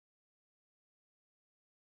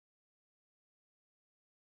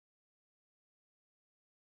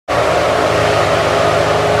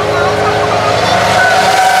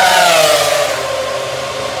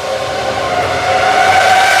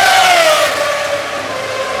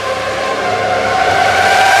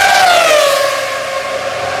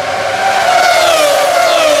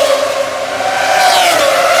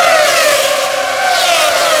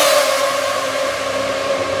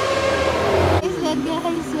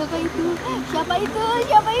Siapa itu? Siapa itu?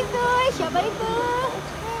 Siapa itu? Siapa itu?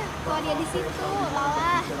 Kok dia di situ?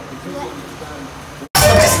 Lala.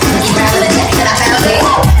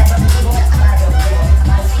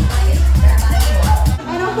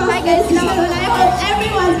 Hi guys, kita mau I hope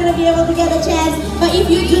everyone's gonna be able to get a chance. But if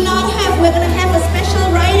you do not have, we're gonna have a special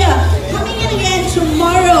rider coming in again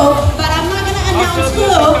tomorrow. But I'm not gonna announce who.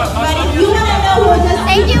 But if you wanna know who, just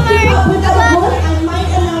thank you, Mark. I might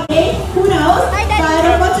announce it. Who knows?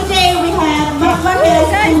 But for today we have Marcus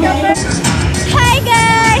and Hai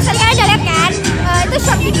guys, tadi kalian udah lihat kan? Itu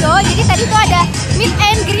short video. Jadi tadi tuh ada meet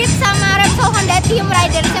and greet sama Repsol Honda Team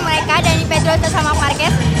Ridersnya mereka, Dani Pedro sama Marquez.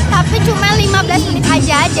 Tapi cuma 15 menit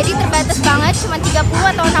aja, jadi terbatas banget, cuma 30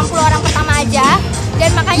 atau 60 orang pertama aja.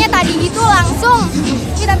 Dan makanya tadi itu langsung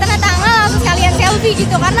kita tanda tangan, langsung sekalian selfie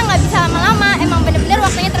gitu, karena nggak bisa lama-lama. Emang bener-bener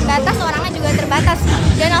waktunya terbatas, orangnya juga terbatas.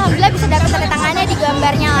 Dan alhamdulillah bisa dapat tanda tangannya di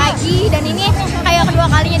gambarnya lagi. Dan ini kayak kedua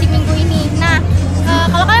kalinya di minggu ini. Nah,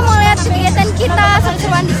 kalau kalian mau lihat kegiatan kita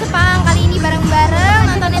seru-seruan di Sepang kali ini bareng-bareng,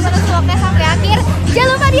 nontonin terus vlognya sampai akhir. Jangan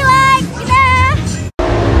lupa di like kita.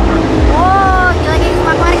 Oh, gila geng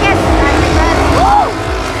Mark Marquez.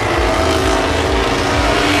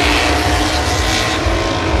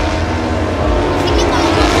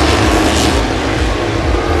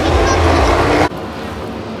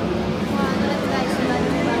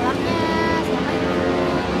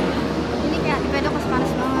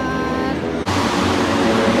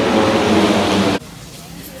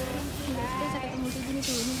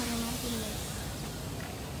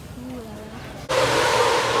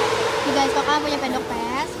 Guys, kalau kalian punya pedok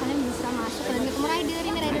pes, kalian bisa masuk dan ketemu rider.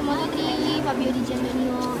 Ini rider Motogp, Fabio Di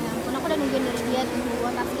Giannino. Ya ampun, aku udah nungguin dari dia tunggu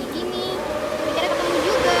botas kayak gini. Akhirnya ketemu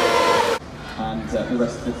juga. And the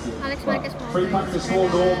rest of the team. Alex Marquez. Free practice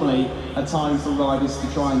more normally a time for riders to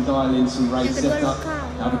try and dial in some race setup.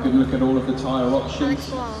 Have a good look at all of the tyre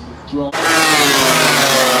options. Drop.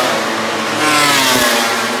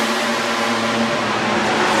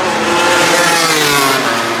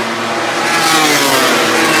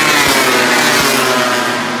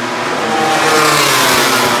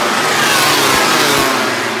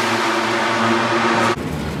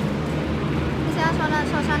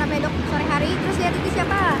 Suasana pedok sore hari. Terus lihat itu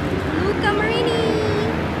siapa? Luca Marini.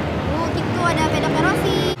 Oh, gitu ada pedok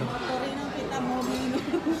Rossi.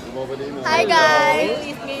 Hi guys.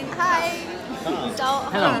 Hi. So,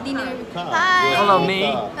 Hello. dinner. Hi. Follow me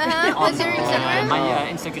What's your Instagram?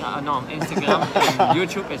 my Instagram and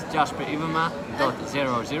YouTube is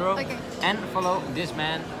jasper.iwema.00 Okay. and follow this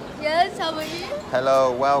man. Yes, how about you?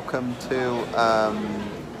 Hello, welcome to,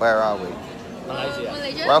 where are we? Malaysia.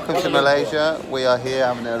 Malaysia? Welcome to Malaysia. We are here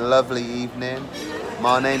having a lovely evening.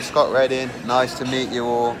 My name's Scott Redding. Nice to meet you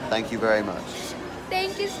all. Thank you very much.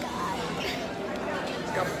 Thank you, Scott.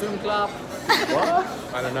 Cartoon Club. What?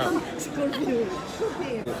 I don't know.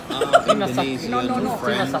 Indonesian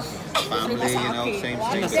friends, family, you know, same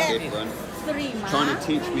thing but different. Trying to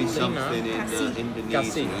teach me something in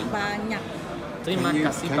Indonesian. Terima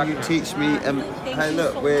kasih Can you teach me? Hey,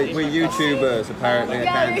 look, we're YouTubers apparently. I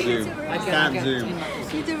can't zoom. Can't zoom.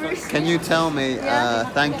 YouTubers. Can you tell me?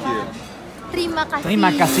 Thank you. Terima kasih. Terima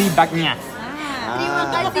kasih banyak. Terima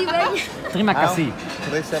kasih banyak. Terima kasih.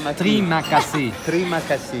 Terima kasih. Terima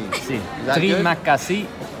kasih. Si. that Terima kasih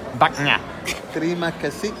banyak. Terima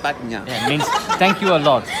kasih banyak. Yeah, means thank you a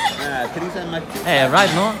lot. Terima kasih. Hey, right,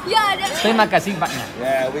 no? Ya, ada. Terima kasih banyak.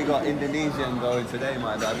 Yeah, we got Indonesian going today,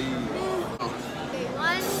 my baby. Okay,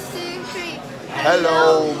 1, 2, 3.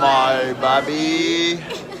 Hello, my baby.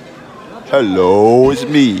 Hello, it's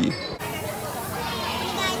me.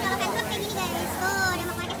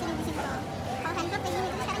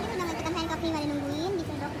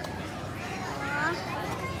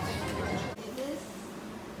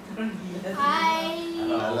 Hi.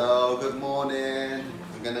 Hello, good morning.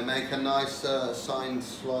 We're gonna make a nice signed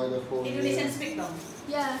slider for you.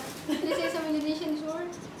 Yeah. Can you say some Indonesian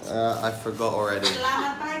word? I forgot already.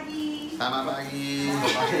 Selamat pagi. Selamat pagi.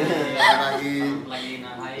 Selamat pagi.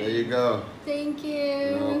 There you go. Thank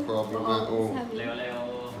you. No problem at all. Leo,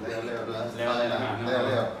 Leo. Leo, Leo, Leo,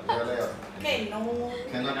 Leo, Leo. Okay, no.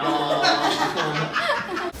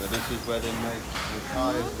 So this is where they make the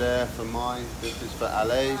tyres there for mine. This is for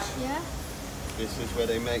Alays. Yeah. This is where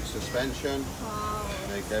they make suspension. Wow.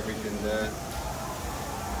 Make everything there.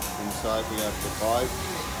 Inside we have the bike.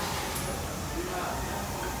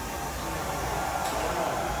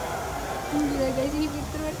 Gila guys, ini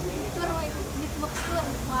fitur beatbox tuh.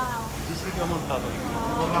 Wow. This is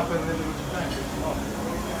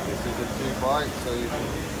the two bikes, so you can.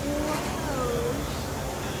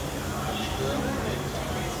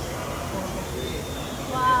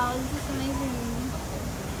 Wow, this is amazing.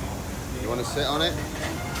 want to sit on it?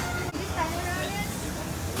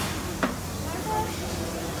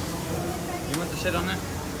 You want to sit on it?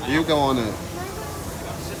 You go on it.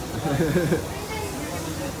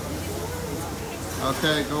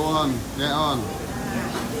 Okay, go on. Get on.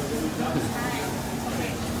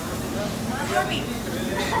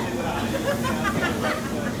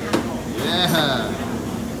 Yeah.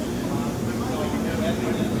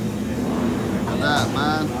 Look at that,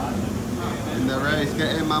 man. In the race,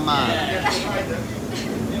 get in, my man.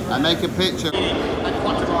 I make a picture.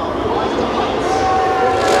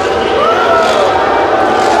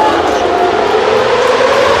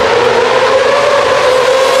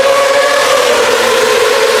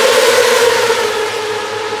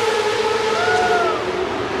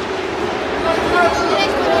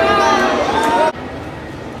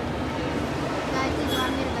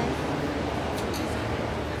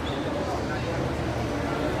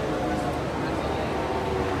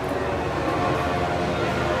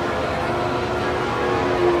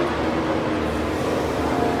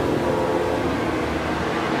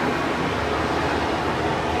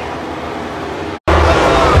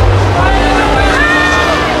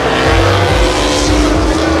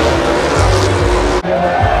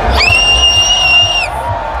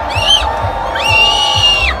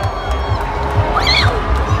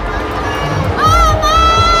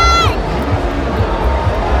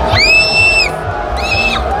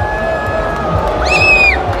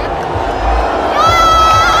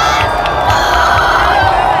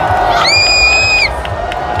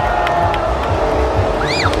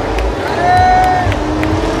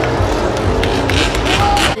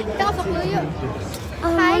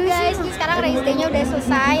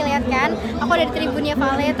 Aku ada di tribunnya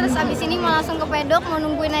Vale, terus abis ini mau langsung ke pedok, mau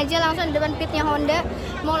nungguin aja langsung di depan pitnya Honda,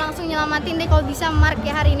 mau langsung nyelamatin deh kalau bisa Mark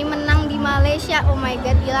ya hari ini menang di Malaysia. Oh my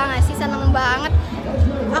god, gila gak sih, seneng banget.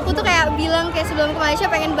 Aku tuh kayak bilang kayak sebelum ke Malaysia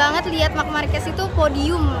pengen banget lihat Mark Marquez itu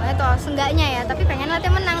podium atau seenggaknya ya, tapi pengen lihat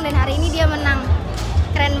dia menang dan hari ini dia menang.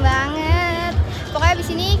 Keren banget. Pokoknya abis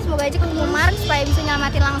ini semoga aja ketemu Mark supaya bisa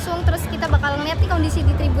nyelamatin langsung. Terus kita bakal ngeliat nih kondisi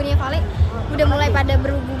di tribunnya Vale udah mulai pada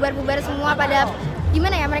berbubar semua, pada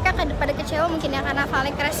gimana ya, mereka pada kecewa mungkin ya karena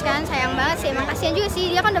Vale crash kan, sayang banget sih, emang kasihan juga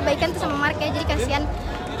sih, dia kan udah baikan tuh sama Mark ya, jadi kasihan.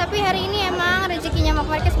 Tapi hari ini emang rezekinya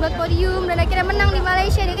Mark Marquez buat podium dan akhirnya menang di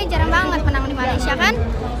Malaysia, dia kan jarang banget menang di Malaysia kan.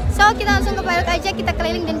 So kita langsung ke paddock aja, kita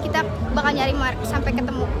keliling dan kita bakal nyari Mark sampai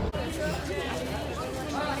ketemu.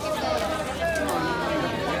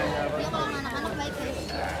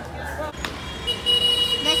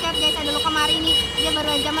 Guys, ada Luka Mari nih, dia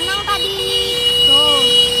baru aja menang tadi. Tuh,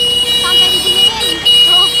 sampai diginiin.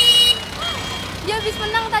 Tuh, dia habis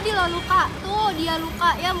menang tadi loh, Luka. Tuh, dia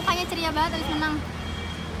Luka. Ya, mukanya ceria banget habis menang.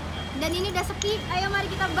 Dan ini udah sepi. Ayo mari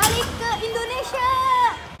kita balik ke Indonesia.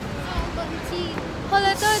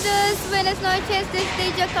 Hola Todos, buenas noches desde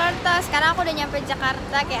Jakarta. Sekarang aku udah nyampe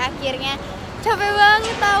Jakarta kayak akhirnya. Capek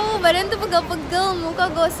banget tahu, badan tuh pegel-pegel, muka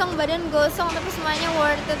gosong, badan gosong, tapi semuanya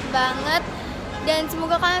worth it banget. Dan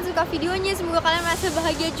semoga kalian suka videonya, semoga kalian merasa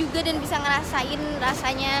bahagia juga dan bisa ngerasain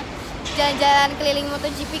rasanya jalan-jalan keliling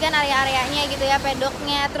MotoGP kan, area-areanya gitu ya,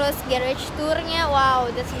 pedoknya, terus garage tournya. Wow,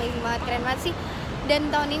 that's amazing banget, keren banget sih. Dan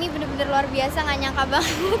tahun ini bener-bener luar biasa, nggak nyangka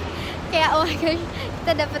banget. Kayak oh my gosh,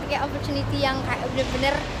 kita dapat kayak opportunity yang kayak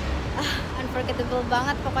bener-bener unforgettable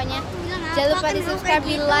banget pokoknya. Jangan lupa di subscribe,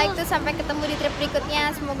 di like, tuh sampai ketemu di trip berikutnya.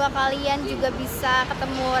 Semoga kalian juga bisa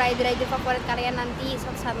ketemu rider-rider favorit kalian nanti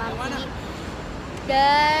suatu saat nanti.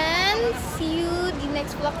 Dan see you di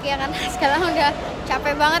next vlog ya, kan sekarang udah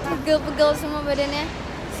capek banget, pegel-pegel semua badannya.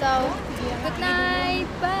 So good night,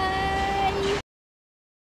 bye.